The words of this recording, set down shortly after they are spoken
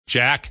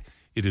Jack,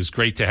 it is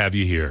great to have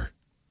you here.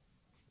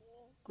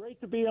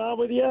 Great to be on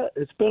with you.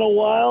 It's been a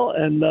while,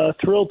 and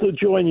thrilled to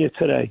join you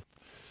today.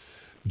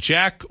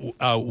 Jack,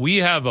 we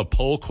have a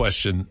poll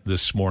question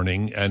this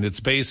morning, and it's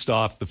based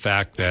off the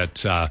fact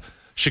that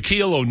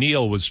Shaquille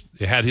O'Neal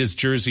had his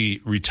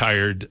jersey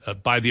retired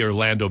by the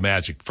Orlando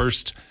Magic,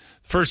 first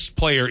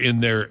player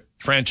in their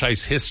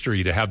franchise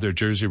history to have their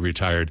jersey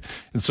retired.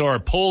 And so our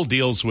poll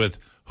deals with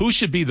who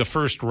should be the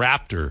first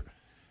Raptor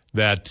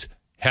that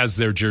has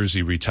their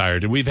jersey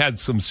retired. And we've had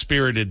some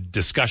spirited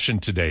discussion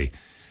today.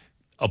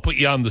 I'll put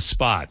you on the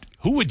spot.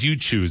 Who would you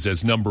choose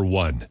as number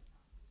one?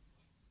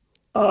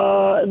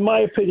 In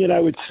my opinion,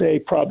 I would say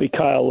probably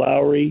Kyle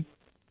Lowry,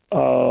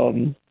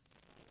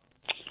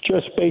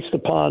 just based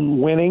upon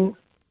winning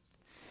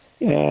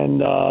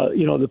and,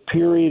 the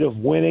period of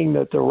winning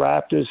that the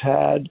Raptors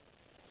had.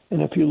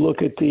 And if you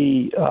look at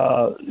the,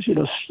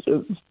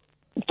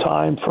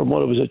 time from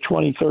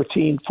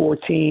 2013,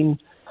 14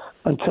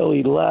 until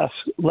he left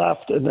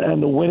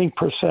and the winning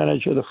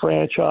percentage of the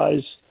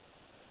franchise,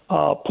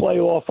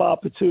 playoff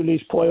opportunities,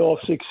 playoff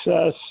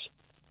success,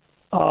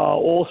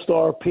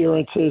 all-star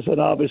appearances, and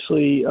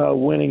obviously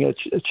winning a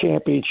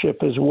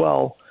championship as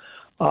well.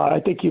 I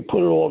think you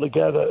put it all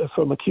together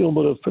from a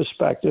cumulative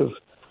perspective,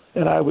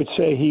 and I would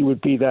say he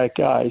would be that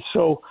guy.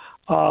 So,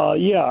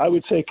 I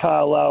would say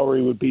Kyle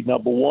Lowry would be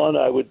number one.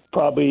 I would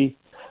probably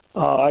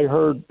I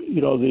heard,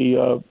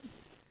 the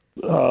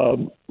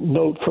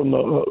note from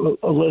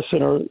a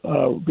listener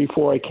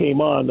before I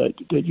came on that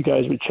you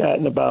guys were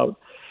chatting about.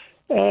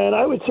 And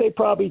I would say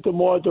probably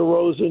DeMar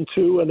DeRozan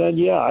too. And then,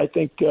 I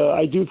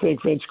do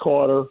think Vince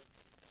Carter,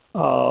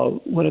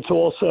 when it's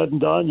all said and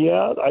done,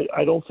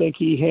 I don't think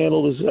he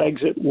handled his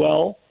exit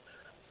well.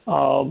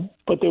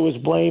 But there was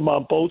blame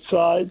on both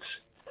sides.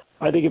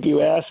 I think if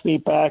you asked me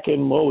back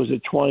in,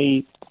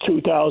 2003,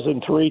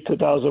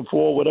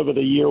 2004, whatever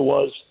the year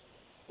was,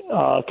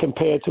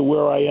 compared to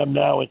where I am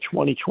now in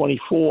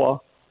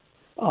 2024,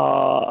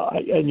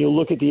 and you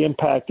look at the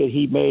impact that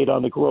he made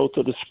on the growth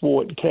of the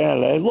sport in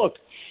Canada. And look,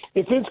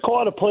 if Vince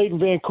Carter played in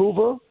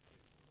Vancouver,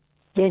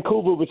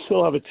 Vancouver would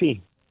still have a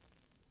team.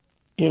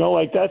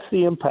 That's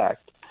the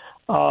impact.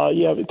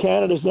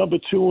 Canada's number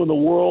 2 in the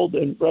world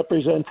in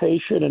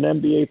representation and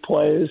NBA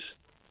players.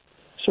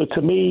 So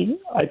to me,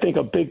 I think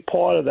a big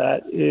part of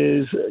that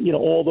is,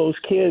 all those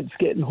kids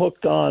getting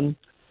hooked on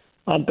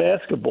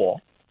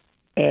basketball.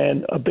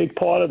 And a big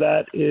part of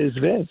that is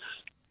Vince.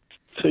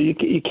 So you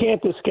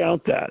can't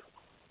discount that.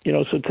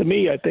 So to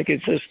me, I think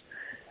it's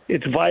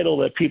vital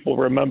that people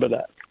remember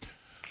that.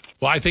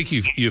 Well, I think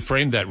you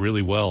framed that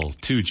really well,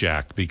 too,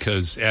 Jack,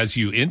 because as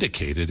you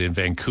indicated in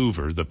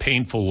Vancouver, the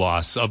painful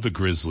loss of the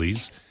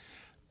Grizzlies,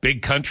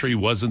 Big Country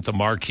wasn't the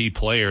marquee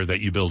player that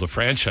you build a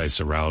franchise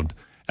around,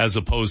 as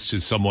opposed to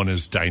someone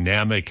as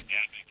dynamic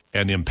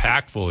and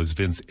impactful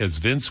as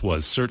Vince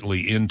was,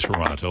 certainly in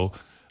Toronto.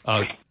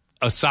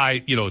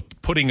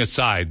 Putting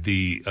aside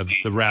the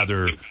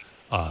rather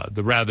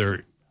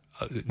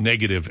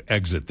negative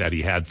exit that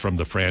he had from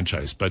the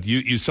franchise, but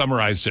you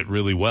summarized it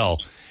really well.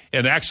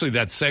 And actually,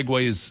 that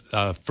segues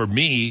for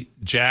me,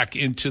 Jack,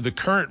 into the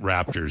current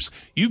Raptors.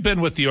 You've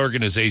been with the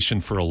organization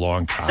for a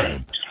long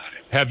time.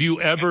 Have you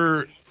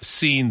ever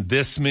seen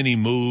this many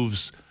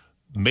moves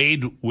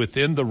made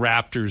within the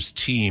Raptors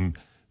team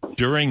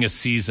during a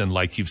season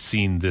like you've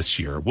seen this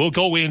year? We'll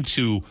go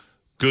into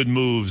good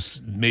moves,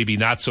 maybe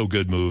not so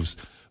good moves,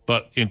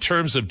 but in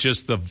terms of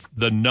just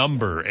the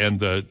number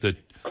and the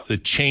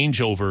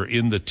changeover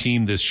in the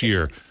team this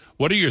year,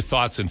 what are your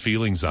thoughts and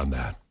feelings on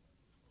that?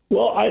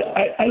 Well,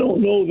 I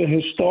don't know the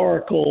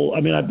historical.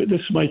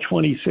 This is my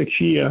 26th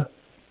year.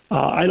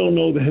 I don't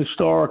know the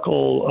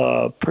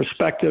historical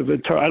perspective. I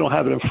don't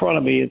have it in front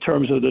of me in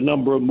terms of the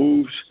number of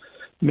moves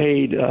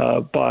made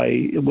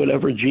by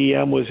whatever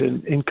GM was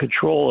in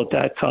control at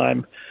that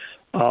time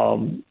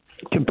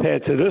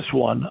compared to this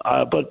one.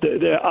 But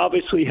there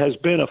obviously has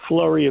been a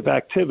flurry of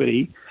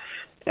activity.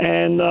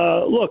 And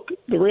look,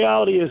 the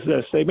reality is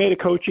this. They made a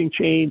coaching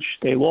change.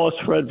 They lost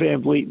Fred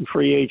VanVleet in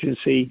free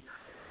agency.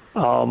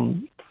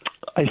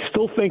 I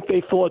still think they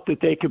thought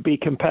that they could be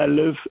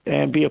competitive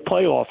and be a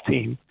playoff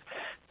team.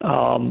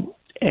 And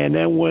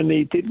then when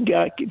they did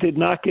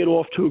not get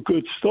off to a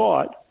good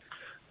start,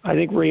 I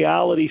think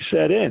reality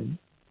set in.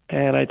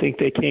 And I think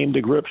they came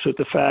to grips with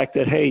the fact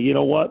that, hey, you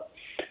know what?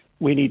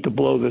 We need to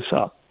blow this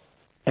up.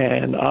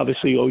 And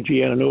obviously OG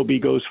Anunoby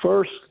goes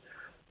first.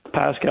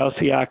 Pascal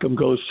Siakam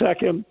goes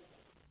second.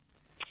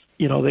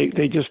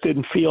 They just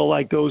didn't feel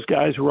like those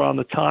guys were on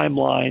the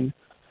timeline,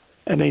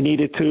 and they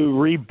needed to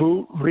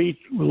reboot,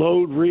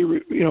 reload,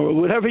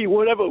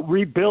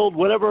 rebuild,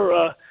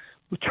 whatever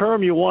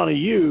term you want to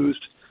use,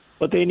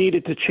 but they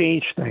needed to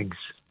change things,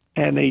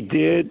 and they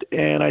did,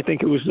 and I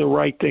think it was the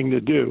right thing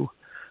to do.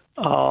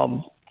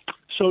 So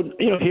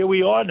here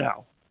we are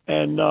now,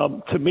 and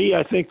to me,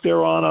 I think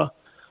they're on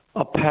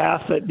a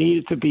path that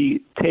needed to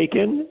be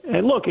taken.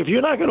 And look, if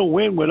you're not going to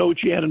win with OG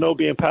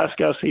Anunoby and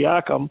Pascal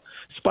Siakam, in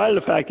spite of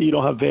the fact that you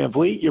don't have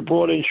VanVleet, you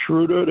brought in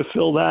Schroeder to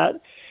fill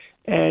that,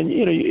 and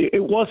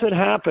it wasn't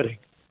happening.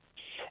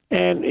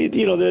 And,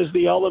 there's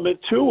the element,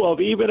 too, of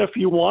even if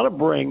you want to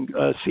bring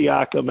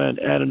Siakam and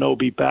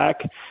Anunoby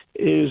back,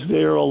 is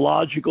there a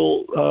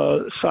logical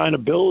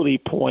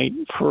signability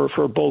point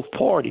for both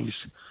parties?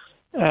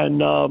 And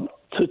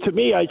so to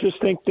me, I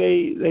just think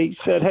they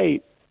said,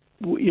 hey,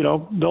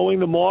 knowing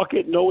the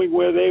market, knowing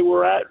where they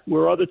were at,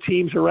 where other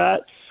teams are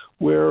at,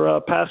 where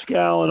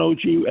Pascal and OG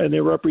and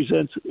their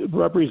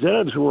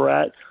representatives were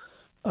at,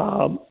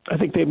 I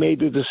think they made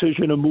the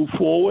decision to move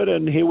forward,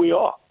 and here we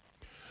are.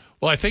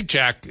 Well, I think,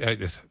 Jack,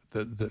 the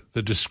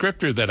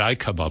descriptor that I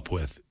come up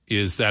with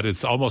is that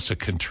it's almost a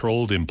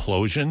controlled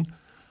implosion.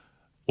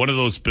 One of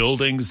those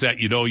buildings that,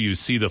 you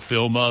see the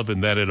film of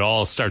and then it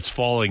all starts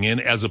falling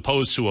in, as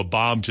opposed to a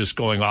bomb just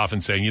going off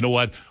and saying, you know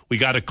what, we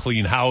got a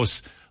clean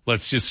house.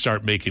 Let's just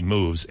start making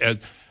moves. And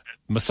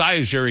Masai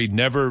Ujiri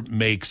never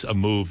makes a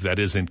move that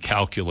isn't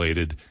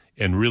calculated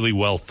and really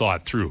well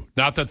thought through.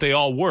 Not that they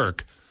all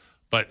work,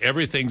 but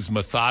everything's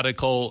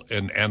methodical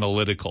and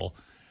analytical.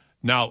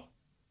 Now,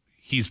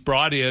 he's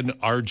brought in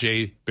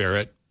R.J.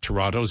 Barrett,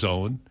 Toronto's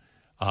own,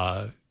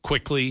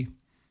 quickly,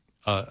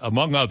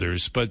 among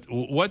others. But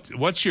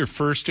what's your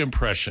first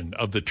impression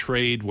of the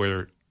trade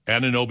where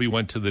Anunoby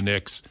went to the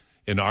Knicks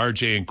and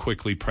R.J. and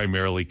Quickly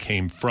primarily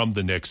came from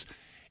the Knicks?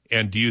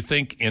 And do you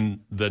think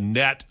in the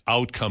net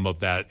outcome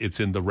of that, it's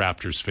in the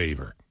Raptors'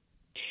 favor?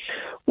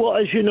 Well,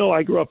 as you know,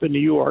 I grew up in New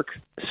York,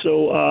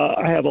 so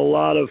I have a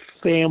lot of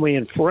family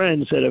and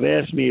friends that have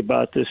asked me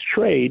about this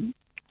trade.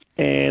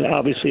 And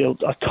obviously a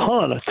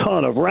ton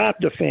of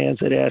Raptor fans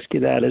that ask you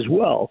that as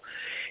well.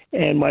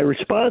 And my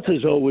response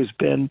has always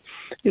been,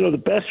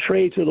 the best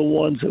trades are the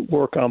ones that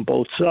work on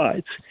both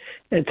sides.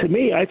 And to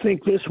me, I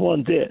think this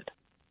one did.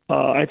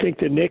 I think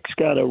the Knicks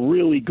got a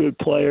really good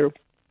player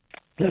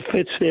that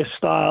fits their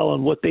style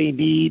and what they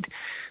need.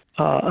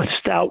 A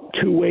stout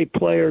two-way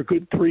player,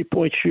 good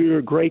three-point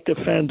shooter, great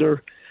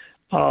defender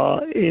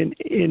in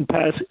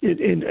OG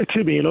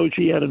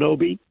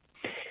Anunoby.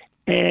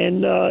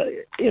 And,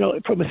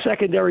 from a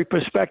secondary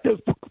perspective,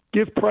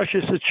 give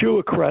Precious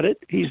Achiuwa credit.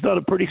 He's done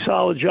a pretty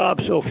solid job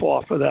so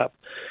far for them.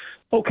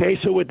 Okay,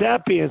 so with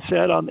that being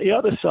said, on the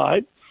other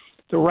side,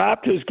 the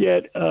Raptors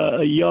get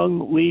a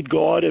young lead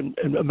guard in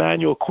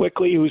Emmanuel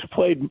Quickly, who's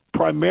played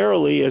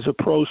primarily as a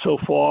pro so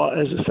far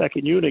as a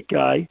second unit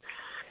guy,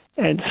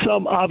 and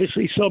some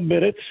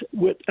minutes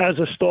as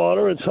a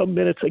starter and some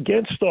minutes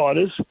against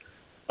starters.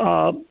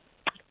 And,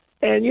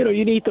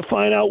 you need to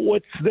find out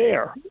what's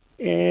there.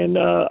 And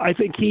I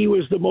think he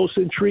was the most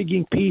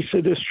intriguing piece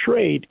of this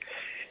trade.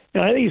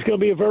 And I think he's going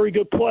to be a very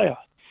good player.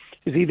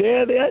 Is he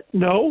there yet?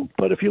 No.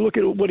 But if you look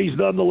at what he's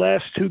done the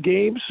last two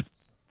games,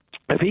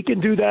 if he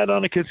can do that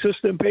on a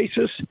consistent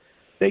basis,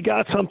 they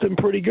got something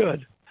pretty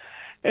good.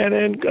 And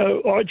then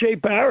R.J.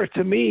 Barrett,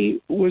 to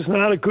me, was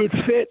not a good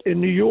fit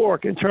in New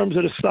York in terms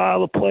of the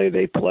style of play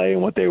they play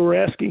and what they were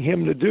asking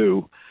him to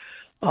do.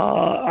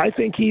 I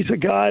think he's a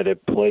guy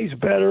that plays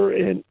better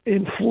in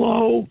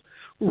flow,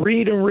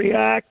 read and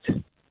react,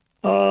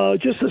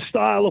 just a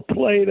style of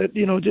play that,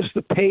 just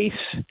the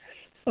pace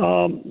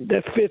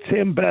that fits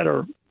him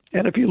better.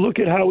 And if you look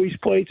at how he's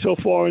played so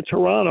far in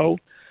Toronto,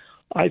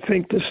 I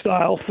think the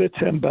style fits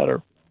him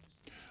better.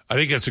 I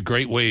think that's a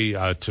great way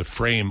to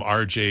frame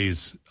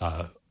RJ's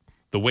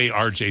the way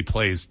RJ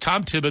plays.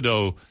 Tom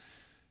Thibodeau,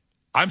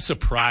 I'm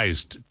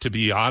surprised, to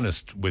be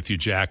honest with you,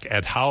 Jack,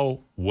 at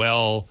how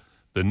well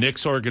the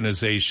Knicks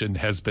organization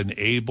has been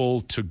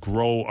able to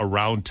grow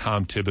around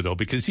Tom Thibodeau,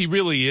 because he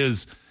really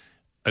is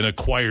an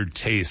acquired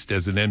taste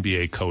as an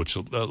NBA coach.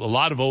 A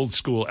lot of old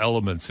school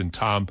elements in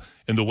Tom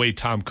and the way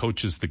Tom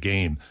coaches the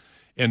game.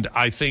 And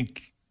I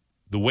think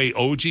the way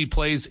OG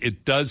plays,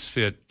 it does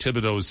fit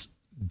Thibodeau's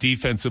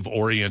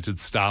defensive-oriented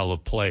style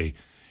of play.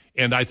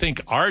 And I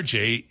think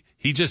RJ,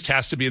 he just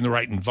has to be in the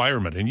right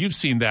environment. And you've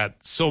seen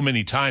that so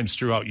many times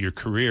throughout your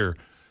career,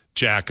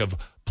 Jack, of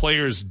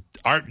players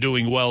aren't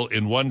doing well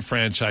in one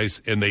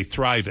franchise and they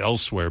thrive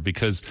elsewhere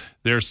because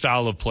their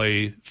style of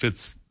play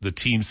fits the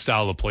team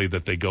style of play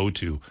that they go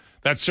to.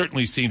 That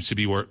certainly seems to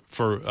be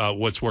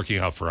what's working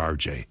out for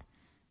RJ.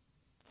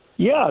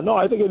 Yeah, no,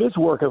 I think it is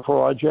working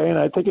for RJ, and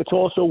I think it's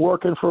also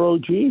working for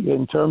OG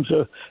in terms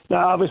of,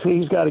 now obviously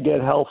he's got to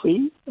get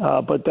healthy,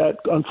 but that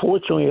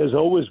unfortunately has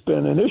always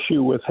been an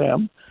issue with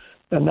him,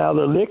 and now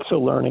the Knicks are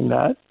learning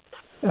that,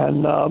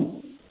 and,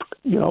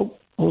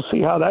 we'll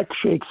see how that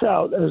shakes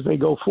out as they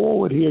go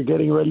forward here,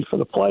 getting ready for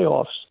the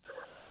playoffs.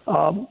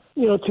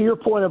 To your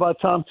point about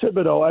Tom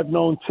Thibodeau, I've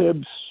known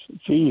Tibbs,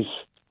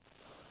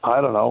 I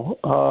don't know,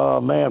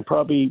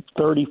 probably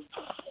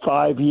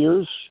 35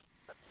 years.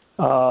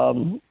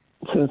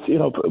 Since,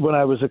 when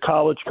I was a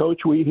college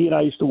coach, he and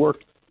I used to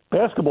work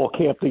basketball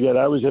camp together.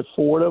 I was at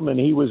Fordham, and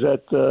he was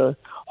at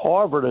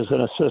Harvard as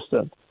an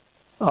assistant.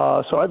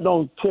 So I've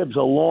known Tibbs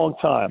a long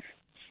time.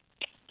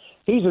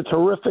 He's a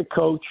terrific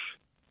coach.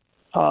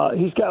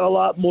 He's got a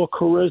lot more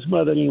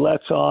charisma than he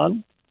lets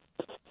on.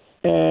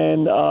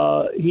 And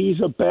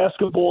he's a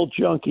basketball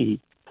junkie.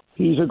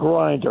 He's a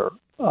grinder.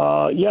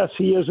 Yes,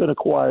 he is an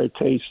acquired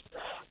taste.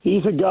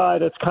 He's a guy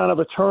that's kind of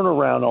a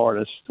turnaround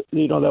artist,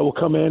 that will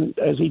come in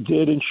as he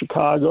did in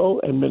Chicago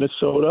and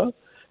Minnesota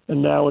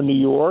and now in New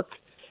York,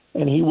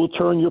 and he will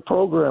turn your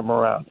program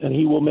around, and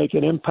he will make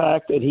an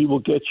impact, and he will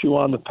get you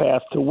on the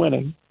path to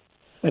winning.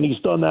 And he's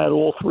done that at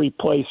all three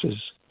places.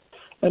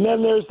 And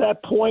then there's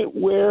that point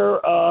where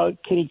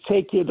can he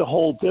take you the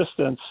whole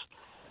distance?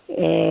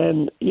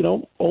 And,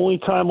 only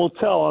time will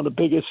tell on the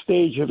biggest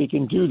stage if he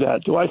can do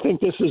that. Do I think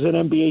this is an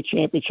NBA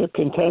championship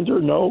contender?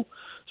 No.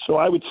 So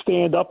I would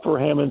stand up for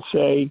him and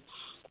say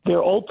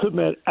their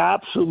ultimate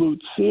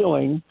absolute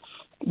ceiling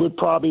would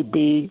probably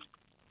be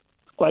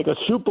like a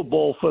Super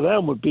Bowl for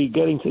them would be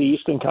getting to the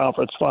Eastern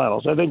Conference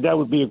Finals. I think that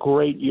would be a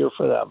great year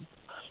for them.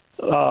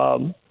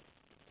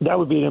 That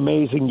would be an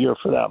amazing year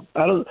for them.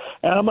 And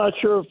I'm not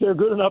sure if they're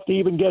good enough to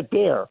even get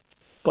there,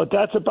 but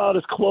that's about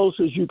as close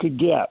as you could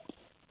get.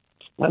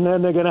 And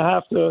then they're going to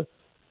have to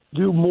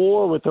do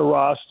more with the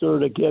roster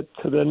to get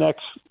to the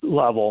next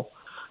level.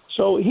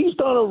 So he's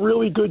done a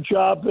really good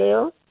job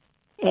there.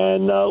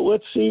 And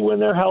let's see when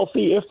they're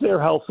healthy, if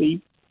they're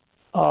healthy,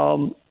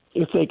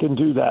 if they can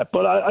do that.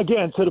 But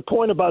again, to the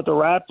point about the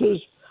Raptors,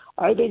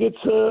 I think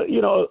it's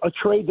a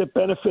trade that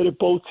benefited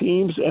both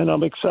teams, and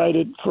I'm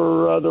excited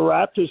for the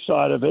Raptors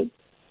side of it.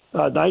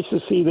 Nice to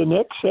see the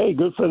Knicks. Hey,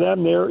 good for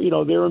them. They're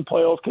in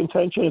playoff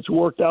contention. It's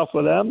worked out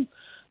for them.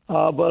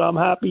 But I'm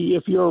happy.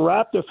 If you're a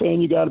Raptor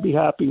fan, you got to be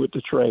happy with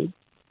the trade.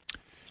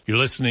 You're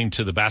listening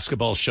to the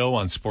Basketball Show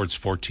on Sports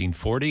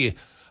 1440.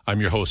 I'm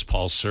your host,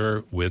 Paul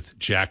Sir, with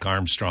Jack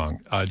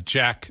Armstrong.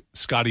 Jack,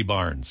 Scotty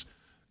Barnes,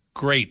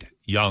 great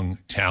young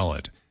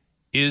talent.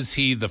 Is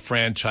he the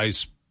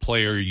franchise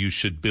player you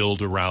should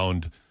build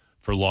around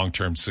for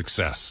long-term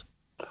success?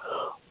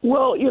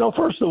 Well,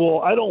 first of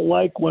all, I don't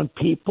like when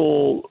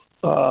people,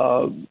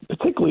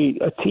 particularly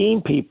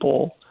team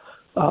people,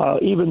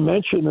 even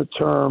mention the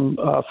term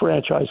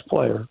franchise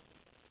player.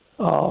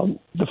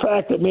 The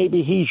fact that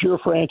maybe he's your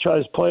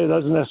franchise player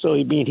doesn't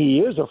necessarily mean he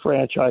is a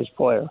franchise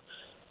player.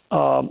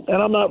 And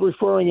I'm not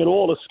referring at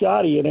all to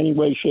Scotty in any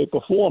way, shape,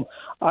 or form.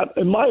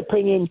 In my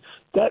opinion,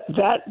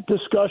 that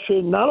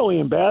discussion, not only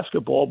in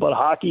basketball, but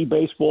hockey,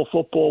 baseball,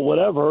 football,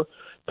 whatever,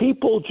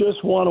 people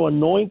just want to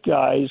anoint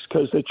guys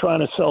because they're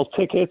trying to sell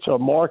tickets or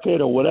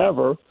market or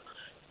whatever.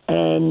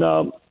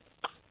 And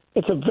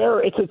it's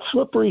a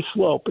slippery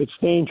slope. It's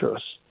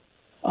dangerous.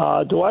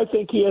 Do I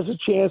think he has a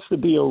chance to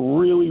be a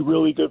really,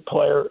 really good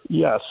player?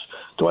 Yes.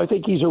 Do I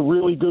think he's a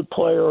really good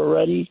player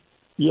already?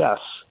 Yes.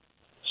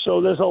 So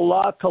there's a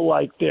lot to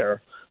like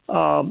there.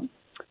 To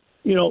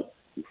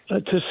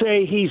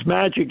say he's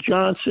Magic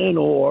Johnson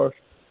or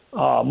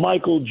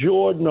Michael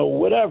Jordan or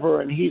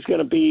whatever, and he's going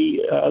to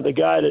be the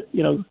guy that,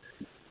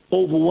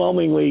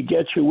 overwhelmingly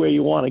gets you where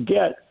you want to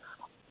get,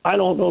 I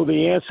don't know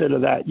the answer to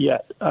that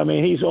yet. I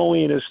mean, he's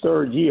only in his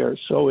third year,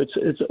 so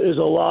there's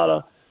a lot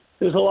of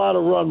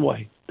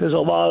runway. There's a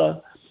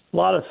lot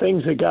of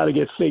things that got to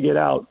get figured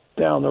out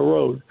down the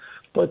road.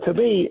 But to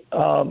me,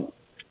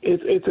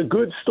 it's a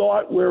good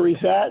start where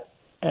he's at,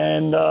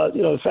 and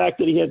the fact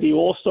that he had the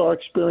All-Star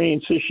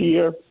experience this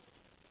year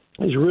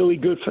is really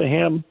good for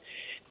him.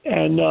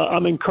 And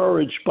I'm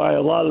encouraged by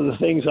a lot of the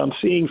things I'm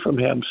seeing from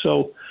him.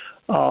 So,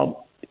 I'm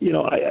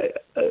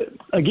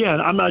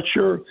not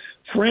sure.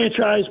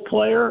 Franchise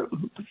player,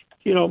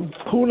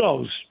 who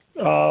knows?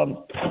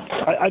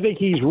 I think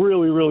he's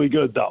really, really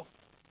good, though.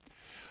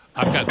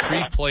 I've got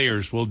three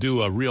players. We'll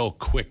do a real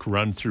quick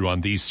run-through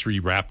on these three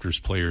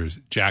Raptors players,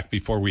 Jack,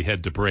 before we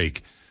head to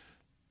break.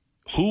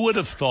 Who would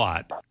have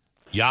thought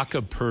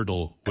Jakob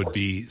Poeltl would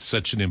be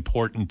such an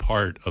important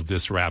part of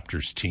this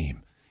Raptors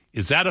team?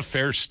 Is that a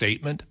fair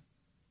statement?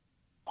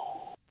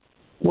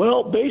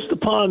 Well, based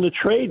upon the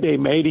trade they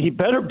made, he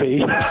better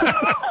be.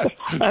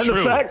 And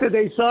True. The fact that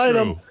they signed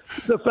True. him,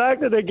 the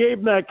fact that they gave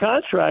him that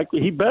contract,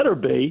 he better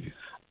be.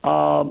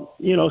 So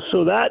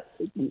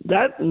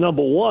that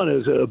number one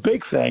is a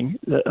big thing.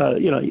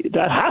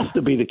 That has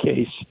to be the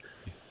case.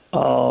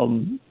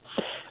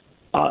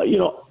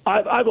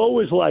 I've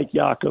always liked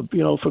Jakob.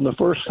 From the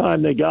first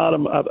time they got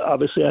him,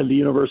 obviously at the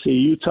University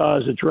of Utah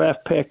as a draft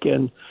pick,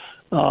 and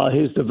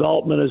his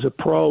development as a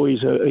pro.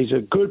 He's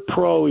a good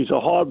pro. He's a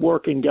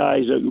hardworking guy.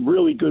 He's a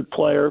really good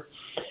player.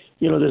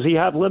 Does he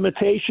have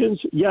limitations?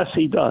 Yes,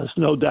 he does,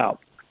 no doubt.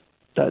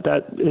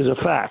 That is a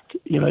fact.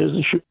 He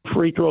doesn't shoot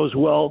free throws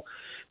well.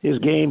 His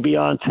game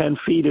beyond 10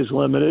 feet is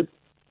limited.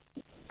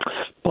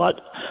 But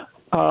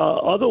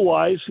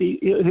otherwise,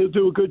 he'll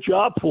do a good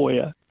job for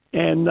you.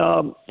 And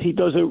he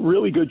does a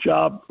really good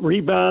job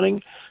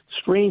rebounding,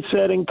 screen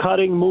setting,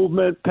 cutting,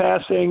 movement,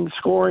 passing,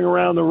 scoring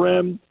around the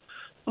rim.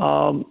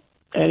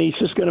 And he's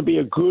just going to be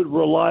a good,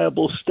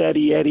 reliable,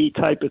 steady Eddie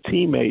type of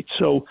teammate.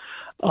 So,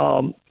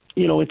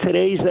 in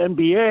today's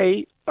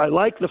NBA, I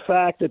like the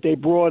fact that they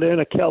brought in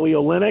a Kelly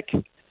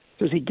Olynyk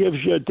because he gives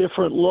you a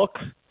different look,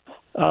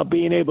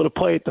 being able to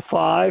play at the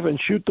 5 and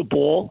shoot the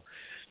ball,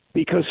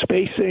 because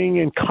spacing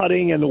and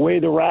cutting and the way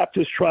the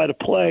Raptors try to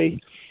play,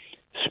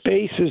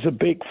 space is a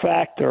big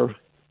factor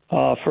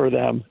for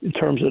them in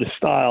terms of the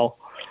style.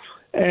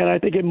 And I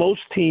think in most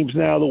teams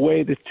now, the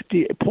way that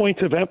the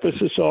points of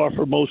emphasis are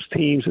for most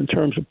teams in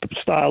terms of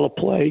style of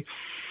play,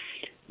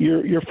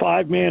 your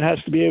 5-man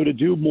has to be able to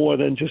do more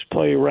than just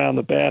play around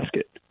the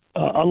basket.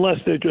 unless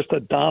they're just a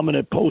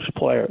dominant post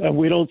player. And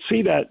we don't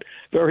see that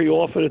very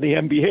often in the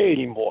NBA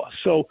anymore.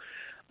 So,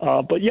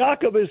 but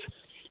Jakob is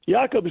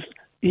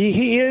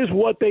he is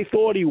what they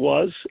thought he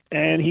was,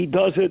 and he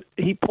does it.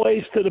 He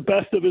plays to the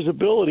best of his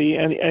ability,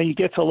 and he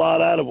gets a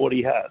lot out of what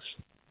he has.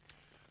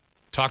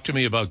 Talk to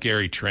me about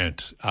Gary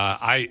Trent.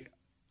 I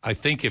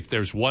think if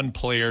there's one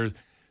player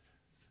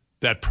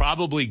that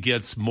probably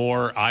gets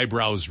more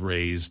eyebrows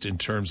raised in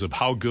terms of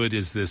how good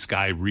is this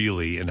guy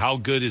really and how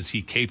good is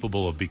he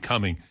capable of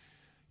becoming,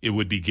 it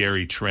would be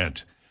Gary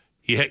Trent.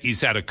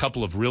 He's had a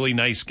couple of really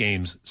nice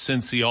games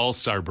since the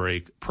All-Star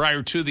break.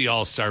 Prior to the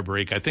All-Star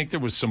break, I think there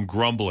was some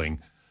grumbling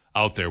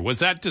out there. Was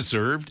that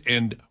deserved?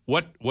 And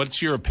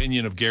what's your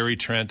opinion of Gary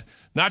Trent,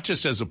 not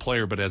just as a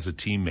player but as a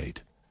teammate?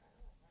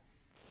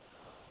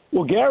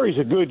 Well, Gary's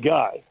a good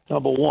guy,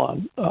 number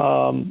one.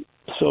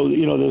 So,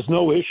 there's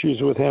no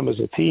issues with him as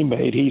a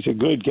teammate. He's a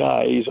good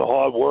guy. He's a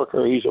hard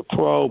worker. He's a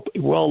pro,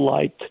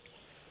 well-liked.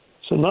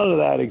 So none of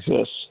that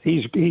exists.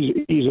 He's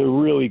a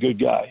really good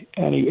guy,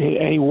 and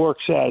he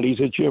works at it.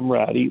 He's a gym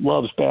rat. He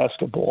loves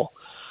basketball.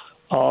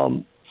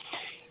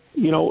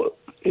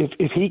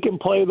 If he can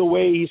play the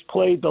way he's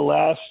played the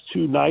last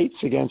two nights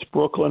against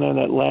Brooklyn and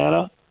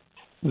Atlanta,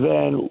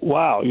 then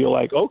wow, you're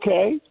like,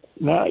 okay,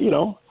 now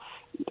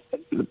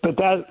But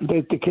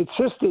the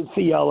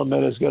consistency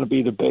element is going to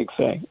be the big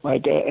thing,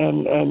 like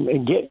and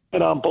getting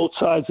it on both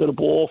sides of the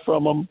ball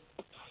from him,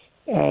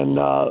 and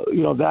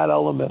that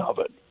element of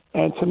it.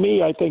 And to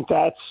me, I think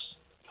that's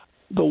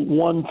the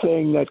one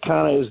thing that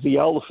kind of is the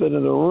elephant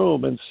in the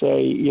room, and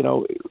say,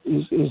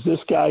 is this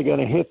guy going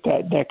to hit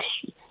that next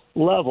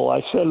level?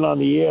 I said it on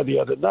the air the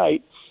other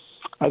night.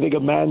 I think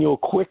Emmanuel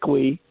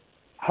quickly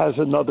has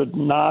another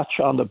notch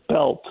on the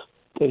belt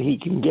that he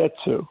can get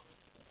to,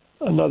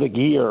 another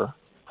gear.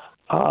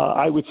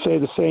 I would say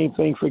the same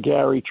thing for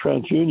Gary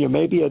Trent Jr.,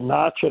 maybe a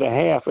notch and a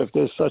half if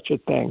there's such a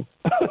thing.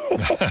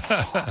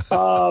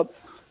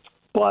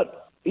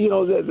 But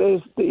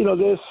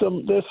there's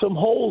some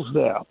holes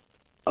there,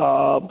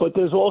 but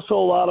there's also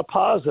a lot of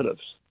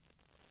positives.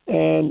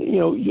 And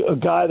a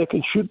guy that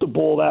can shoot the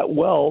ball that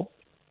well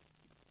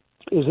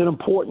is an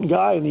important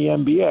guy in the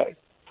NBA.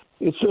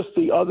 It's just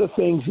the other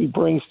things he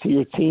brings to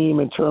your team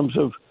in terms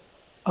of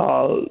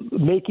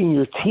making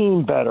your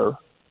team better.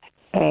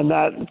 And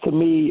that, to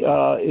me,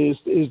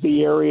 is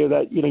the area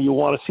that, you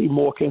want to see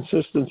more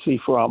consistency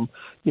from,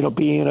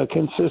 being a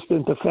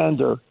consistent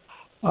defender,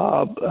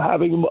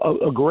 having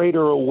a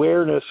greater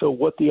awareness of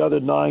what the other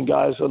 9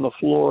 guys on the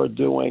floor are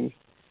doing,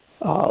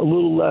 a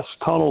little less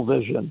tunnel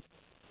vision.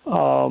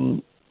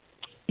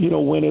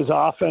 When his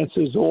offense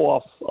is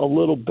off a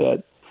little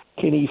bit,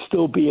 can he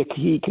still be a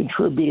key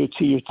contributor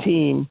to your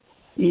team,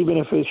 even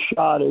if his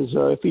shot is,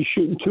 if he's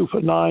shooting 2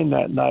 for 9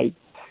 that night,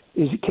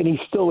 can he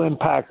still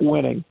impact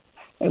winning?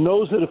 And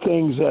those are the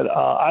things that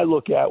I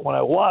look at when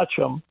I watch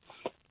them,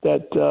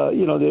 that,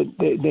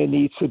 there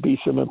needs to be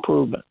some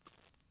improvement.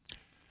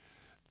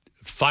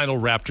 Final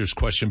Raptors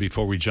question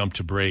before we jump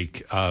to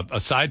break.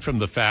 Aside from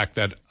the fact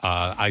that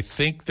I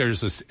think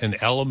there's an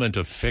element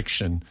of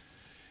fiction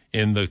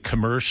in the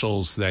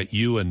commercials that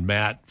you and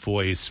Matt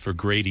voice for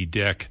Grady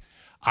Dick,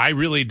 I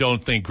really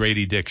don't think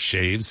Grady Dick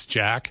shaves,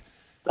 Jack.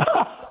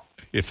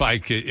 If I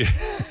could,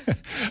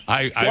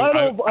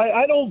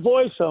 I don't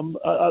voice them.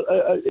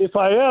 If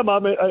I am, I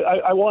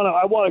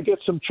want to get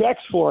some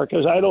checks for it,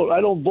 because I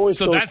don't voice.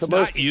 So those that's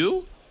not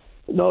you?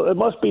 No, it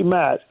must be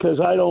Matt,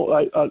 because I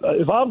don't.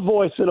 If I'm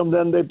voicing them,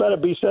 then they better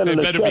be sending.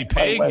 They better a check be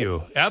paying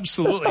you.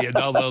 Absolutely. And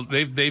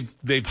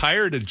they've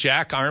hired a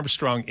Jack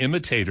Armstrong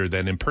imitator,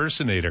 then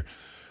impersonator.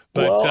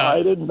 But, well,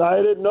 I didn't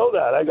know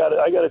that. I got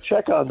to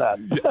check on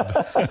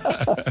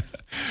that.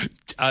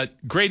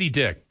 Grady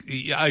Dick,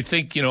 I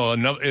think,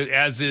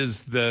 as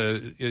is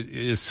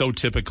so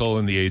typical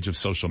in the age of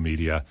social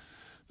media.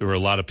 There were a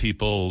lot of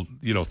people,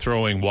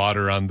 throwing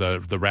water on the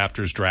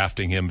Raptors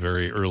drafting him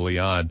very early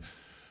on.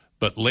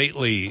 But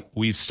lately,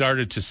 we've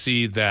started to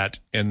see that,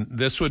 and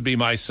this would be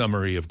my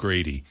summary of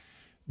Grady.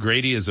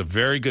 Grady is a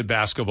very good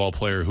basketball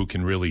player who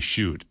can really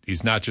shoot.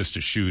 He's not just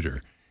a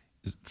shooter.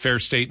 Fair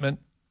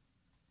statement?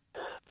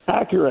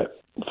 Accurate.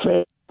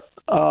 Fair.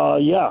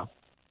 Yeah.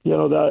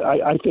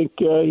 I think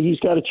he's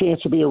got a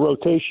chance to be a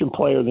rotation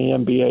player in the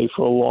NBA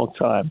for a long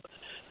time.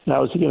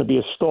 Now, is he going to be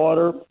a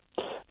starter?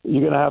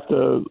 You're going to have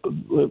to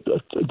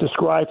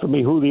describe for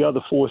me who the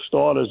other 4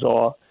 starters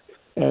are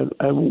and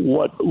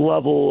what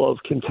level of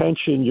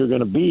contention you're going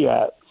to be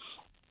at,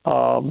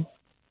 kind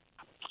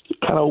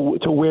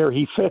of to where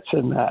he fits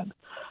in that.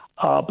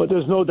 But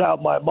there's no doubt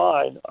in my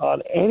mind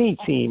on any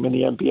team in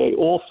the NBA,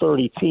 all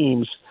 30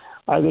 teams,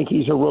 I think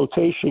he's a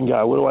rotation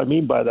guy. What do I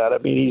mean by that? I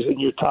mean, he's in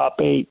your top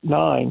 8,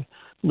 9,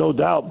 no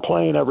doubt,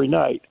 playing every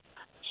night.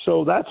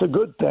 So that's a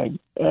good thing.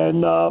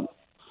 And,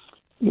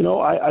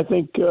 I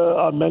think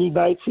on many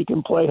nights he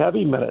can play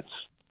heavy minutes.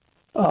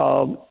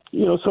 So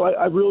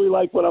I really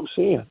like what I'm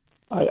seeing.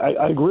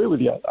 I agree with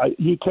you.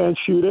 He can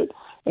shoot it,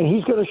 and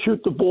he's going to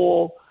shoot the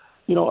ball.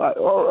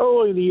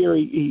 Early in the year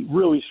he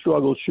really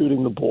struggled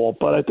shooting the ball.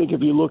 But I think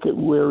if you look at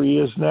where he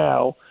is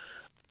now,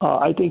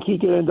 I think he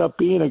could end up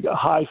being a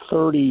high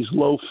 30s,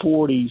 low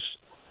 40s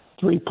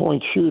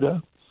three-point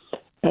shooter.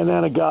 And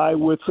then a guy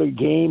with a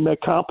game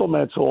that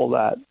complements all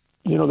that.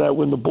 You know, that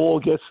when the ball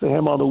gets to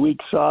him on the weak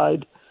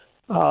side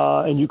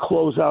and you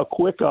close out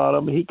quick on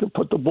him, he can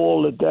put the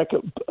ball in the deck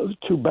of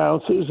 2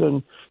 bounces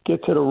and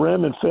get to the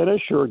rim and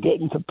finish, or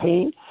get into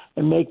paint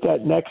and make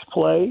that next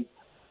play,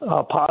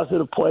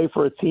 positive play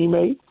for a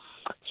teammate.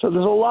 So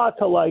there's a lot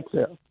to like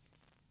there.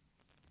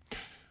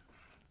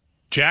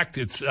 Jack,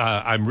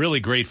 I'm really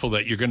grateful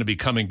that you're going to be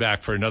coming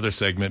back for another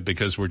segment,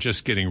 because we're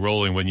just getting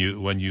rolling. When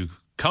you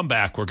come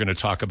back, we're going to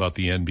talk about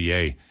the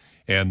NBA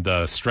and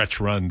the stretch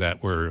run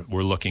that we're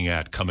looking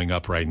at coming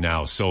up right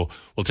now. So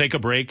we'll take a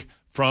break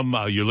from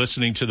you're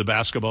listening to the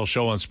Basketball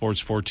Show on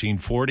Sports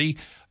 1440.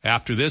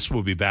 After this,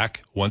 we'll be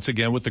back once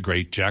again with the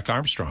great Jack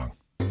Armstrong.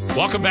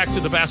 Welcome back to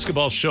the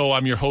Basketball Show.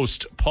 I'm your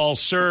host, Paul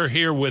Sir,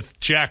 here with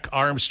Jack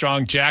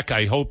Armstrong. Jack,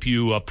 I hope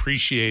you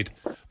appreciate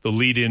the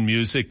lead-in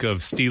music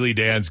of Steely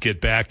Dan's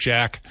Get Back,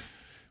 Jack.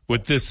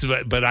 With this,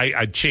 but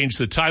I changed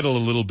the title a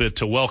little bit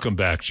to Welcome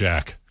Back,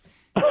 Jack.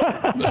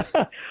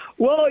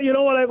 Well, you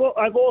know what?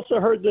 I've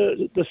also heard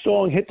the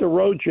song Hit the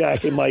Road,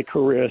 Jack, in my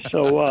career,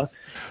 so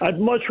I'd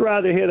much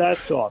rather hear that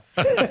song.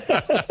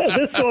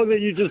 This song that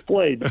you just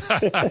played.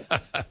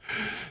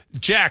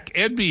 Jack,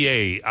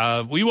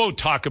 NBA, we won't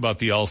talk about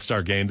the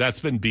All-Star game. That's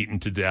been beaten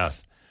to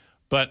death.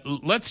 But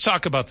let's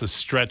talk about the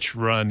stretch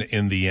run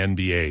in the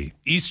NBA.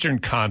 Eastern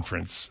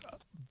Conference.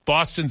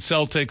 Boston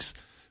Celtics,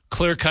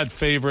 clear-cut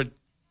favorite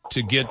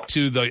to get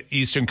to the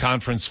Eastern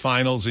Conference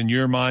Finals in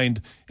your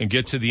mind and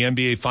get to the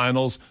NBA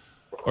Finals?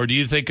 Or do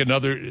you think I know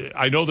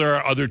there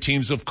are other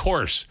teams, of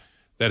course,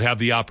 that have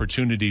the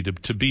opportunity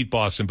to beat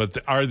Boston, but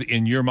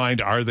in your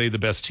mind, are they the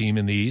best team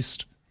in the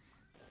East?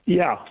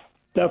 Yeah,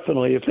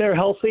 definitely. If they're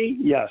healthy,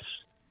 yes.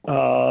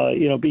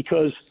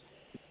 Because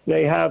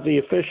they have the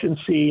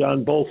efficiency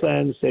on both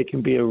ends. They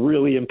can be a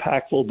really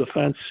impactful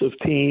defensive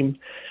team.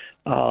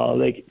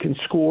 They can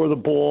score the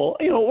ball.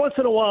 Once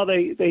in a while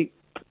they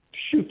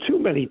shoot too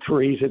many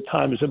threes at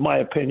times, in my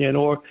opinion,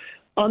 or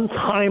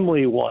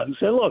untimely ones.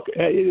 And look,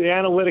 the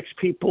analytics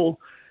people,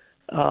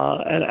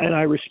 and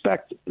I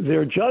respect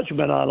their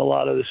judgment on a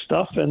lot of this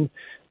stuff. And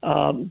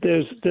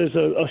there's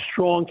a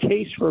strong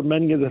case for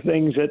many of the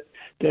things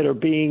that are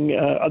being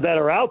that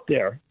are out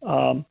there.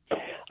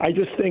 I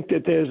just think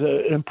that there's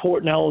an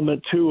important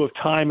element, too, of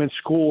time and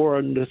score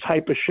and the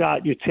type of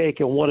shot you take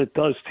and what it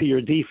does to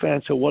your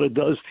defense and what it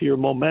does to your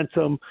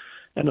momentum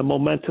and the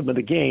momentum of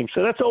the game.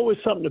 So that's always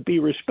something to be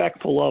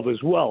respectful of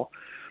as well.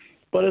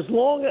 But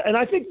and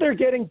I think they're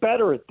getting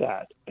better at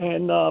that.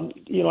 And,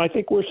 I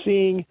think we're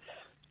seeing,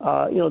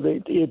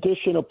 the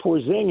addition of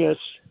Porzingis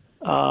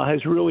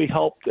has really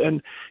helped.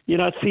 And you're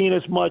not seeing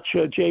as much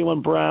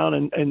Jaylen Brown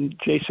and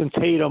Jason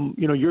Tatum,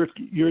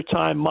 your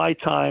time, my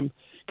time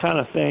kind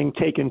of thing,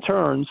 taking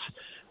turns.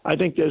 I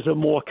think there's a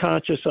more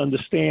conscious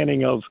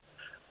understanding of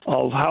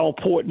how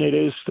important it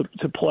is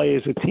to play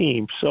as a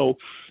team. So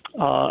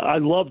I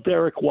love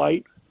Derek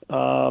White.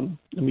 I'm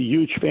a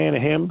huge fan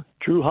of him.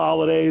 Drew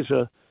Holiday is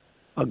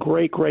a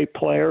great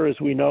player, as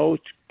we know,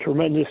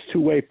 tremendous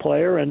two-way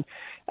player. And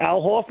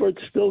Al Horford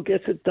still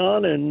gets it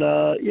done. And,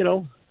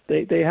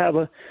 they have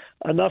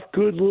enough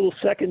good little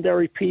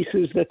secondary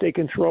pieces that they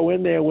can throw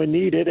in there when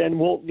needed, and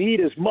won't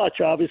need as much,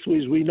 obviously,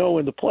 as we know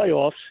in the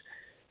playoffs.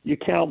 You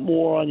count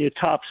more on your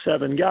top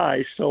 7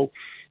 guys. So,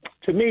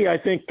 to me, I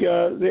think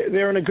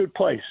they're in a good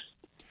place.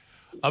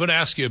 I'm going to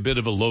ask you a bit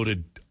of a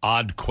loaded,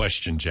 odd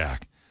question,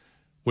 Jack.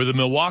 Were the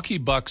Milwaukee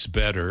Bucks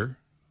better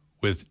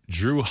with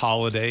Drew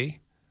Holiday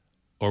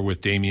or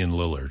with Damian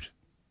Lillard?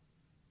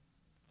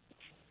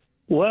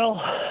 Well,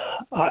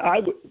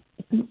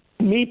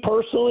 me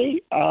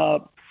personally, I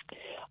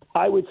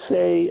would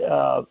say,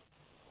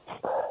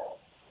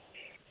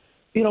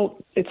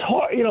 it's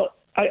hard.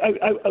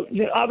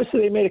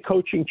 Obviously they made a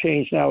coaching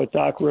change now with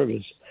Doc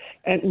Rivers,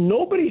 and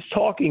nobody's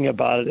talking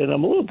about it. And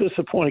I'm a little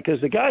disappointed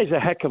because the guy's a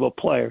heck of a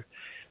player.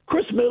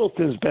 Chris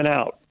Middleton's been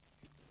out,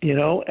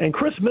 and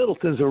Chris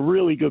Middleton's a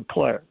really good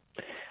player.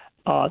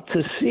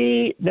 To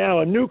see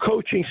now a new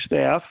coaching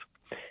staff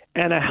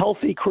and a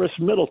healthy Chris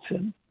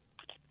Middleton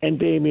and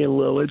Damian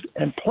Lillard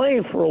and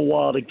playing for a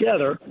while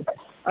together,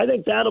 I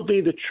think that'll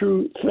be the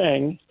true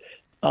thing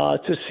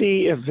to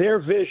see if their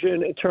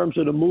vision in terms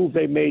of the move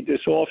they made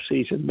this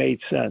offseason made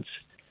sense.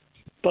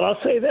 But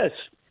I'll say this,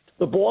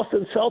 the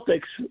Boston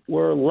Celtics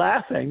were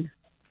laughing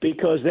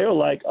because they were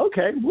like,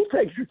 okay, we'll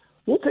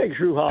take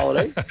Drew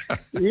Holiday.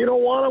 You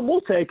don't want him,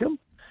 we'll take him.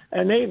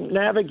 And they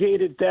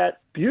navigated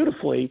that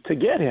beautifully to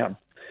get him.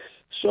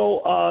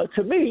 So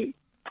to me,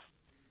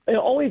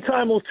 only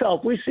time will tell.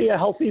 If we see a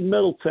healthy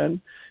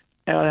Middleton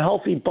and a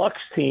healthy Bucks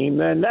team,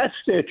 then that's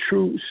their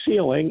true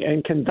ceiling,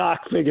 and can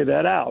Doc figure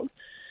that out?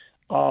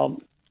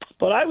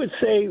 But I would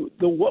say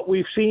what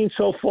we've seen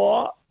so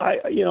far,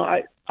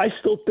 I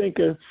still think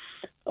a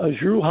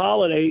Drew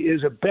Holiday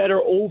is a better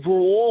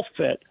overall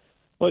fit,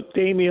 but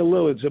Damian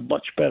Lillard's a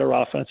much better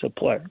offensive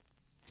player.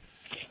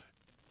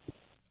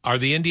 Are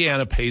the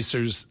Indiana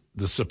Pacers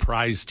the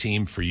surprise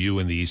team for you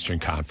in the Eastern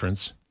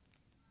Conference?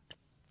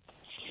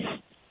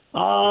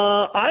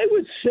 I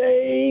would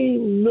say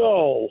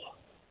no.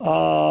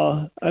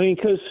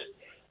 Because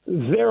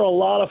they're a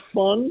lot of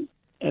fun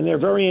and they're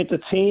very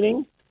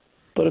entertaining.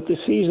 But if the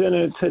season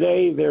ended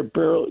today, they're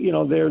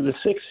the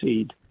sixth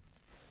seed.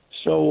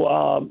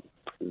 So,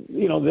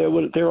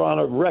 they're on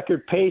a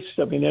record pace.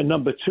 I mean, they're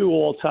number 2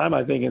 all time,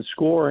 I think, in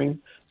scoring.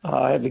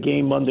 I had the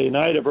game Monday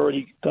night. I've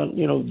already done,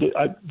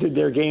 I did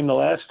their game the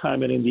last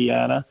time in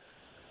Indiana.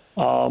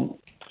 They're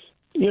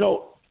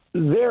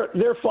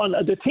fun.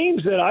 The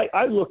teams that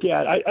I look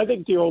at, I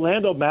think the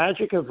Orlando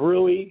Magic have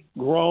really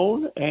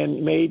grown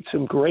and made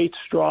some great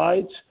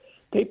strides.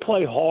 They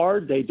play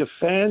hard. They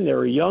defend.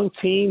 They're a young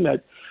team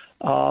that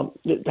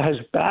has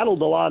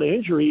battled a lot of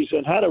injuries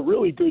and had a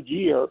really good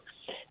year.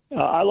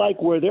 I like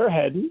where they're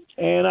heading,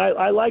 and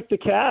I like the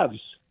Cavs.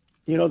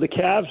 The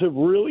Cavs have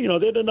really,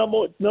 they're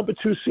the number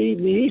 2 seed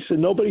in the East,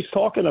 and nobody's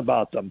talking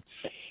about them.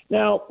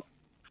 Now,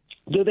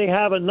 do they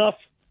have enough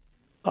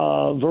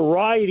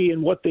variety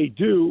in what they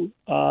do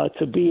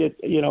to be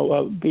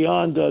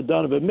beyond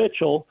Donovan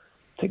Mitchell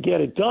to get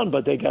it done?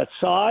 But they got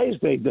size,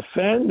 they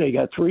defend, they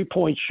got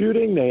 3-point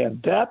shooting, they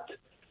have depth.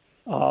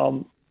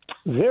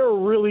 They're a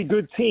really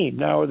good team.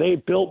 Now, are they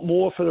built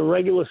more for the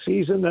regular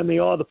season than they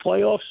are the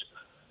playoffs?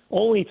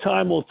 Only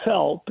time will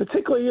tell,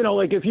 particularly,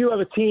 like if you have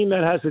a team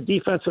that has a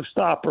defensive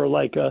stopper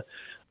like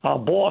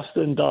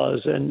Boston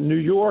does and New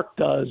York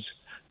does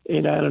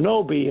in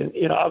Anunoby, and,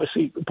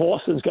 obviously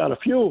Boston's got a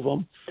few of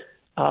them,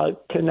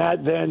 can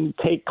that then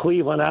take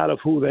Cleveland out of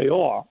who they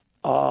are?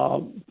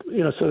 So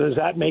does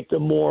that make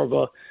them more of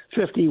a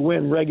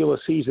 50-win regular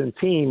season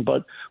team?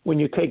 But when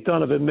you take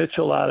Donovan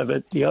Mitchell out of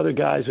it, the other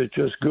guys are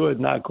just good,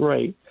 not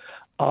great.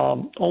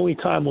 Only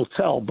time will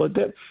tell. But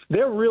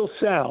they're real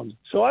sound.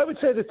 So I would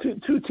say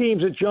the two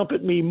teams that jump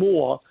at me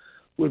more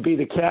would be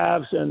the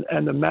Cavs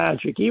and the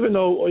Magic. Even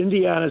though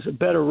Indiana's a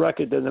better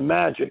record than the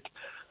Magic,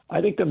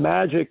 I think the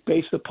Magic,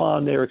 based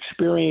upon their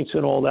experience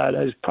and all that,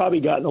 has probably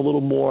gotten a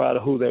little more out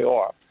of who they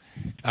are.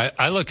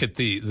 I look at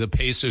the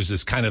Pacers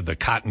as kind of the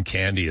cotton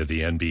candy of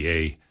the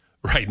NBA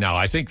right now.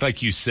 I think,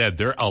 like you said,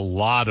 they're a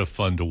lot of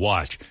fun to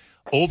watch.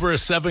 Over a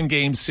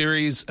 7-game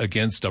series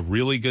against a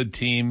really good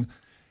team,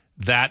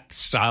 that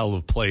style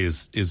of play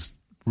is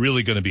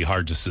really going to be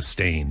hard to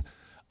sustain,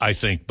 I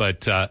think.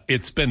 But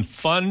it's been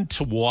fun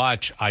to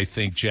watch, I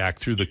think, Jack,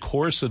 through the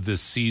course of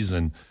this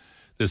season,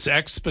 this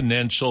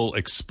exponential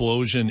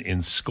explosion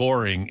in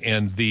scoring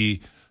and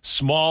the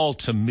small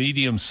to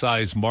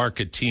medium-sized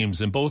market teams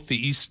in both the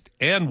East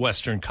and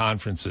Western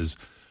conferences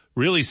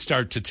really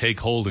start to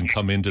take hold and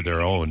come into their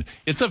own.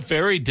 It's a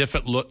very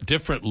different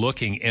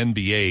looking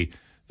NBA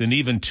than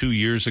even 2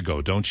 years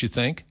ago, don't you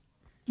think?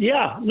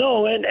 Yeah,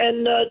 no,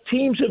 and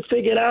teams have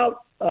figured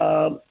out,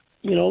 the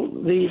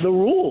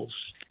rules.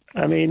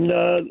 I mean,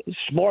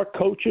 smart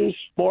coaches,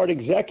 smart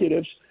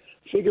executives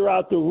figure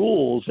out the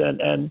rules,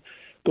 and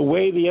the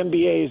way the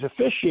NBA is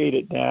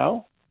officiated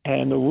now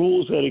and the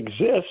rules that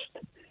exist,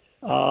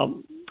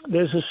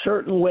 there's a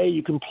certain way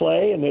you can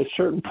play, and there's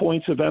certain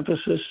points of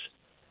emphasis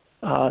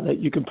that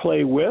you can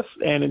play with.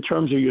 And in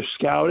terms of your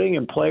scouting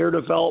and player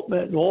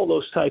development and all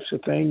those types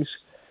of things,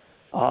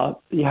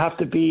 you have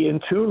to be in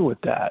tune with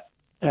that.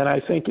 And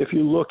I think if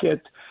you look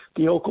at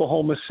the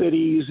Oklahoma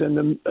Cities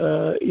and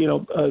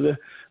the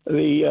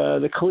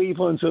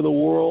Clevelands of the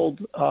world,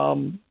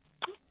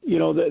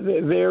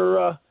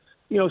 they're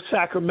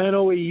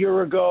Sacramento a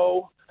year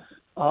ago.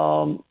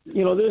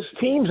 There's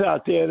teams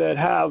out there that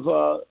have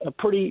a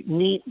pretty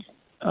neat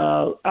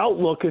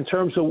outlook in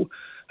terms of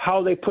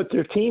how they put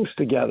their teams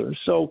together.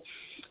 So,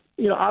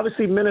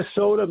 obviously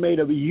Minnesota made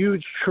a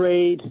huge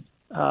trade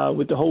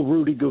with the whole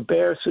Rudy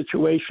Gobert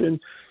situation.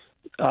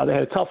 They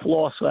had a tough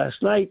loss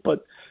last night,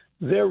 but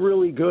they're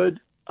really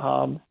good.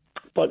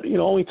 But,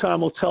 only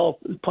time will tell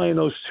playing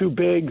those two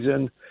bigs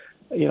and,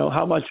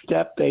 how much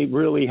depth they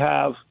really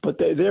have. But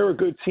they're a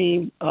good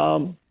team.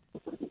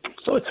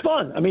 So it's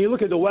fun. I mean, you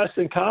look at the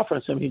Western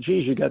Conference. I mean,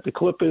 geez, you got the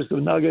Clippers, the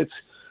Nuggets,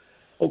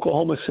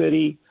 Oklahoma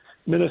City,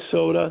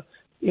 Minnesota.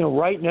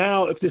 Right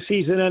now, if the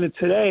season ended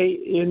today,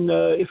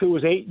 if it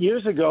was 8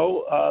 years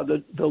ago,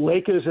 the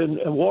Lakers and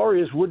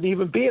Warriors wouldn't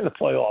even be in the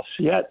playoffs.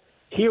 Yet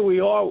here we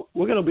are.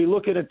 We're going to be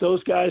looking at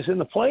those guys in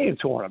the play-in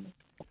tournament.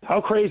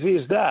 How crazy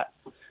is that?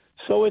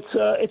 So it's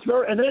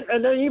very.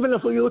 And then even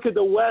if you look at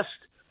the West,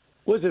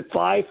 was it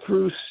 5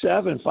 through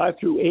 7, 5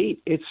 through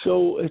 8? It's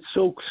so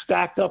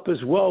stacked up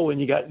as well. When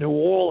you got New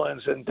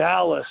Orleans and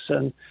Dallas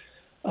and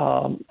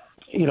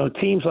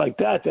teams like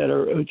that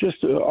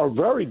are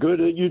very good.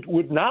 You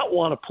would not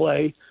want to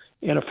play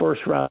in a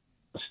first round.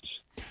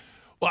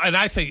 Well, and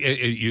I think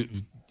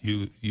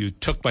you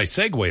took my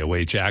segue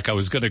away, Jack. I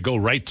was going to go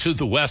right to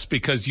the West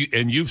because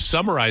you've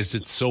summarized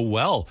it so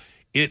well.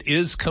 It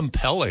is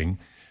compelling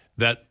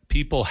that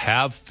people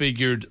have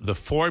figured the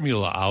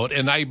formula out,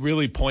 and I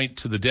really point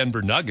to the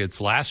Denver Nuggets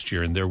last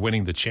year and they're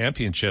winning the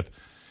championship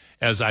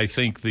as I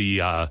think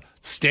the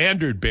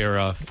standard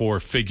bearer for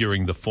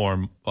figuring the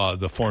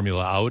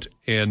formula out,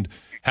 and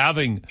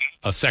having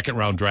a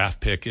second-round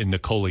draft pick in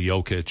Nikola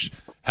Jokic,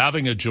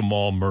 having a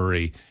Jamal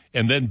Murray,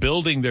 and then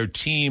building their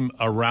team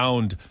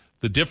around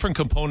the different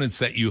components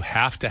that you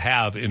have to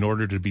have in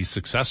order to be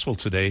successful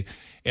today.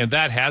 And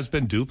that has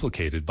been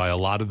duplicated by a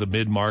lot of the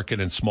mid-market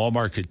and small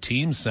market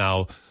teams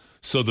now.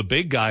 So the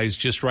big guys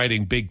just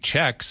writing big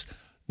checks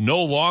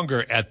no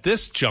longer, at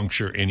this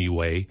juncture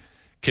anyway,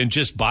 can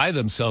just buy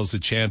themselves a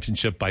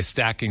championship by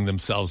stacking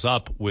themselves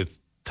up with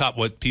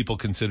what people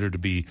consider to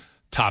be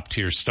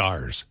top-tier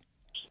stars.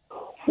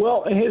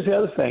 Well, and here's the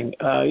other thing.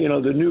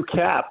 The new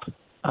cap,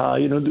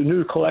 the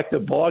new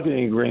collective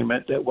bargaining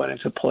agreement that went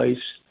into place,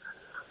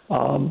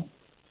 and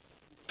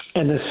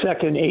the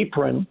second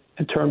apron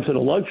in terms of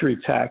the luxury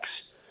tax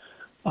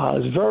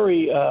is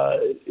very,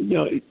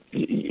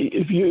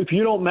 if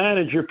you don't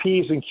manage your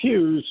P's and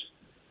Q's,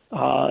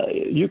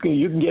 you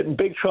can get in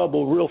big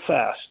trouble real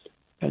fast.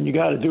 And you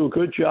got to do a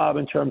good job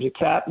in terms of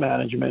cap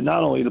management,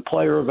 not only the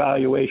player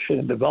evaluation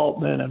and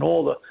development and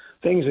all the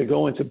things that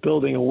go into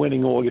building a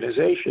winning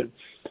organization.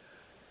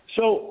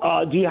 So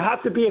do you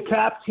have to be a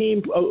cap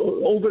team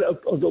over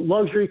the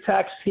luxury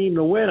tax team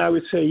to win? I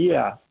would say,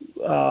 yeah.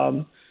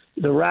 The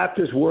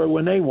Raptors were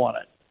when they won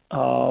it.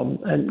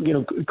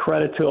 And,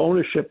 credit to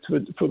ownership for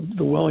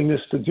the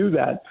willingness to do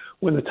that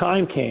when the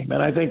time came.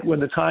 And I think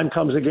when the time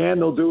comes again,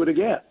 they'll do it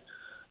again.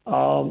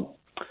 So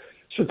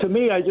to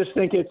me, I just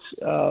think it's,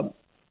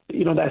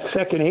 that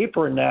second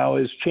apron now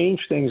has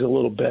changed things a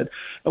little bit.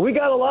 And we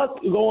got a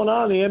lot going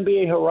on in the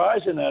NBA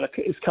horizon that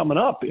is coming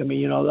up. I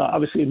mean,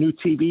 obviously a new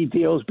TV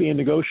deal is being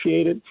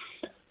negotiated.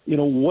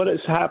 What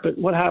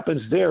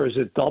happens there? Is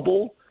it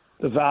double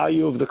the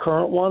value of the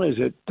current one? Is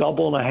it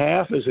double and a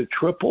half? Is it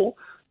triple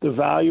the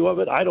value of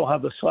it? I don't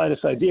have the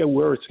slightest idea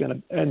where it's going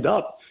to end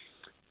up.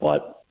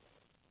 But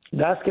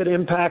that's going to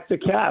impact the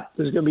cap.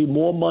 There's going to be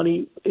more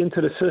money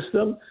into the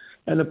system.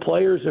 And the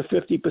players are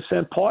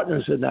 50%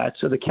 partners in that.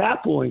 So the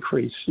cap will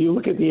increase. You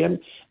look at the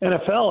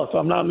NFL, if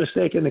I'm not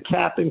mistaken, the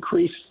cap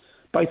increased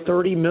by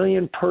 $30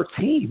 million per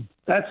team.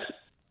 That's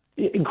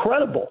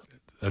incredible.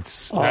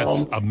 That's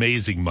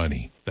amazing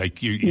money.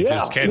 Like you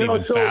just can't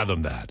even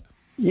fathom that.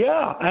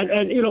 Yeah,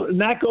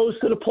 and that goes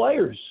to the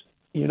players,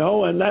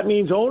 and that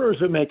means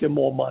owners are making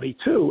more money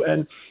too.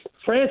 And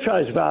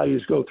franchise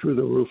values go through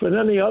the roof. And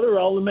then the other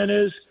element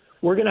is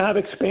we're going to have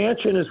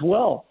expansion as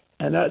well.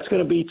 And that's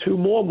going to be two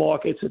more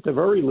markets at the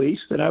very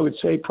least. And I would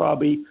say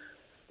probably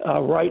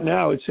right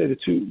now, I'd say the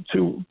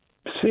two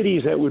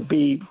cities that would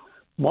be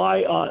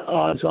my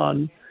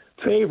odds-on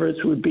favorites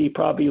would be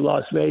probably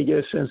Las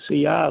Vegas and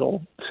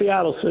Seattle.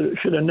 Seattle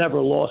should have never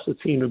lost a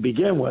team to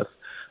begin with.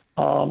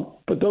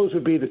 But those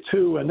would be the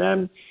two. And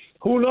then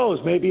who knows,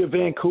 maybe a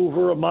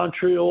Vancouver, a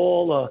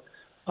Montreal,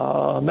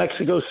 a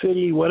Mexico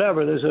City,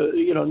 whatever. There's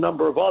a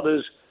number of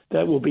others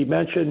that will be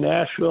mentioned,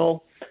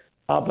 Nashville.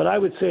 But I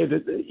would say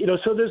that,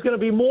 so there's going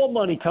to be more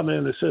money coming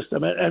in the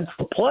system. And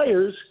for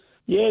players,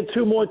 you add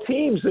two more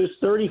teams, there's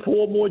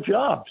 34 more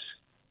jobs.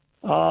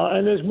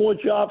 And there's more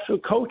jobs for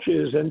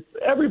coaches and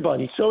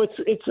everybody. So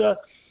it's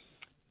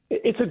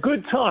a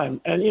good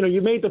time. And,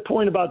 you made the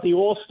point about the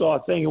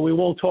All-Star thing, and we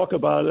won't talk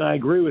about it, and I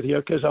agree with you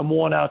because I'm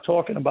worn out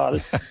talking about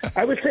it.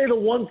 I would say the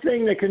one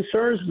thing that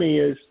concerns me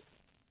is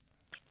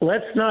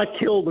let's not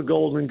kill the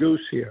golden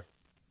goose here.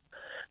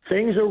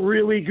 Things are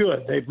really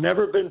good. They've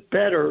never been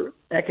better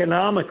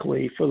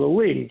economically for the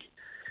league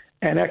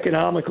and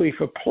economically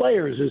for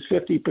players as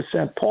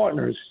 50%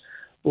 partners.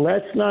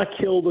 Let's not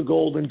kill the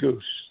golden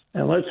goose,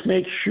 and let's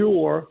make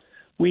sure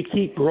we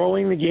keep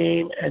growing the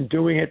game and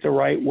doing it the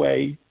right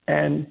way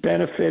and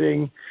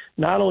benefiting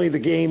not only the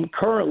game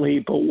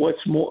currently, but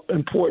what's more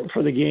important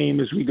for the game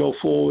as we go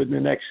forward in the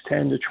next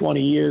 10 to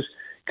 20 years.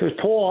 Because,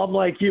 Paul, I'm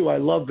like you. I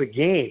love the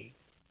game.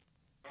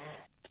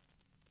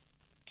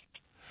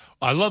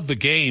 I love the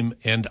game,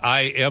 and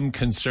I am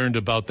concerned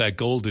about that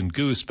golden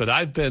goose. But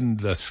I've been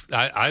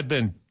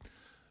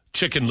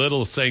Chicken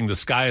Little saying the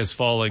sky is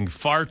falling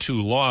far too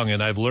long,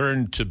 and I've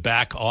learned to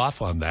back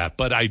off on that.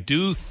 But I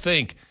do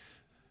think,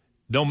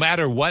 no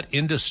matter what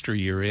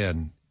industry you're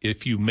in,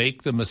 if you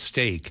make the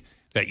mistake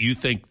that you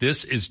think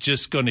this is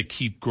just going to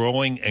keep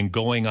growing and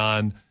going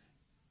on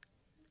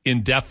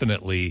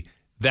indefinitely,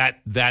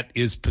 that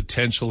is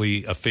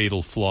potentially a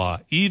fatal flaw,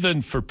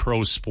 even for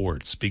pro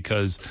sports,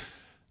 because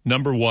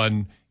number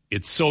one,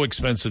 it's so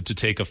expensive to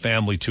take a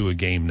family to a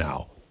game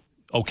now.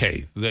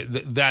 Okay,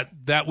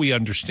 that we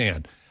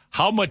understand.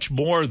 How much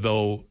more,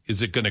 though,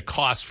 is it going to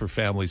cost for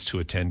families to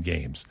attend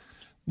games?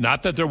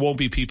 Not that there won't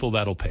be people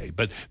that'll pay,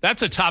 but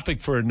that's a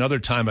topic for another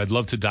time. I'd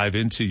love to dive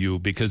into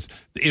because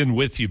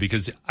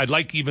I'd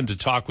like even to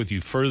talk with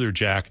you further,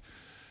 Jack,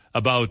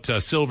 about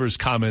Silver's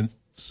comments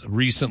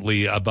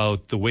recently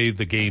about the way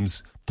the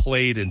game's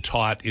played and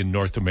taught in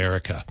North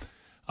America.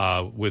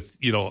 With,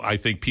 I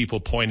think people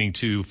pointing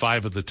to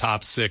 5 of the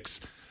top 6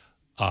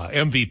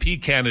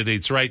 MVP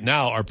candidates right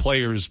now are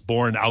players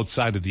born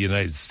outside of the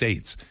United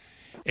States.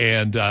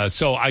 And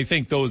so I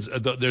think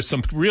there's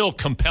some real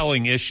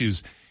compelling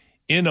issues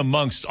in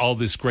amongst all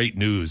this great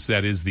news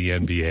that is the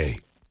NBA.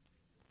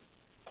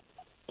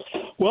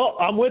 Well,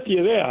 I'm with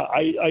you there.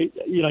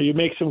 You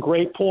make some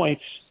great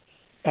points.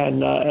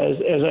 And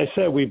as I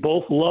said, we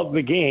both love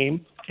the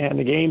game, and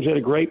the game's at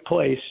a great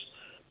place.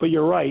 but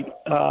you're right.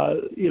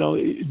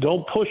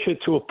 Don't push it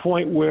to a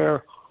point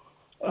where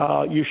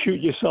you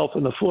shoot yourself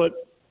in the foot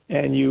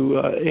and you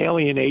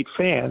alienate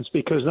fans,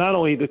 because not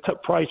only the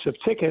price of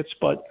tickets,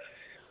 but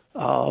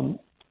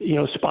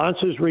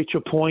sponsors reach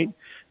a point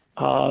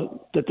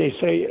that they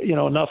say,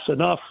 enough's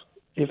enough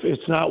if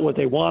it's not what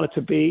they want it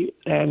to be.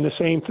 And the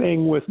same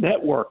thing with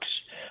networks.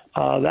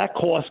 That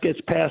cost gets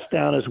passed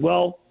down as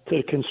well to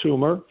the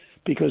consumer,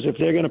 because if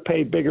they're going to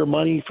pay bigger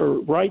money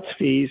for rights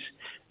fees,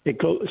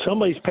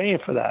 somebody's paying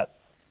for that.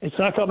 It's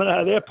not coming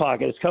out of their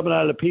pocket. It's coming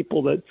out of the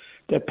people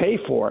that pay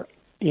for it.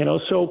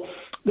 So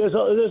there's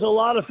a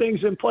lot of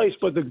things in place.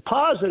 But the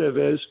positive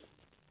is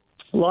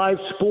live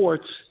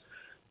sports,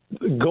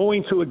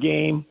 going to a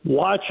game,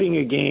 watching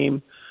a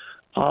game,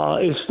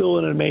 is still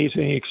an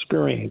amazing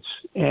experience.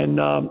 And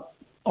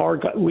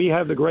we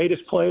have the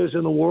greatest players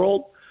in the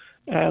world.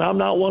 And I'm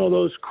not one of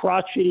those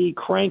crotchety,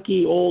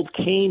 cranky old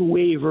cane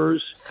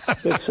wavers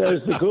that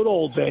says the good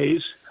old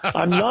days.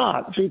 I'm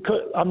not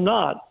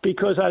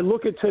because I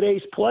look at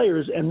today's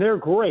players and they're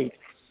great,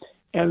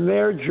 and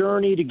their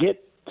journey to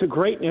get to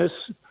greatness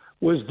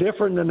was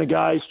different than the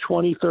guys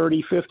 20,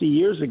 30, 50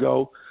 years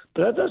ago.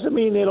 But that doesn't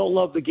mean they don't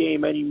love the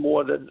game any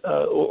more than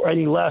or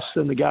any less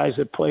than the guys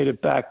that played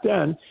it back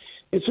then.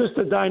 It's just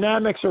the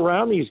dynamics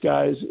around these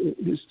guys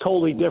is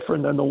totally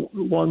different than the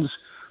ones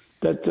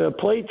that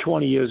played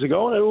 20 years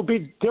ago, and it will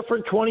be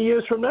different 20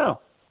 years from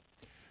now.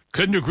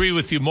 Couldn't agree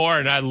with you more,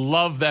 and I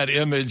love that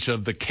image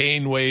of the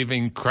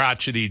cane-waving,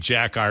 crotchety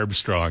Jack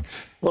Armstrong.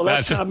 Well,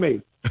 that's not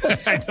me.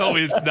 I know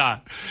it's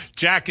not.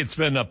 Jack, it's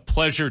been a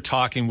pleasure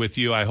talking with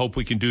you. I hope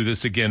we can do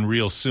this again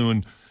real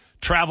soon.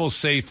 Travel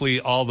safely.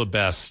 All the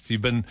best.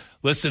 You've been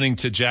listening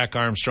to Jack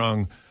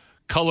Armstrong,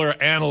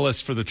 color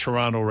analyst for the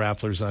Toronto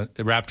Raptors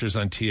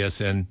on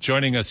TSN,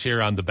 joining us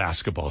here on the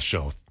Basketball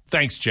Show.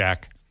 Thanks,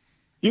 Jack.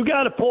 You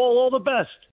got it, Paul. All the best.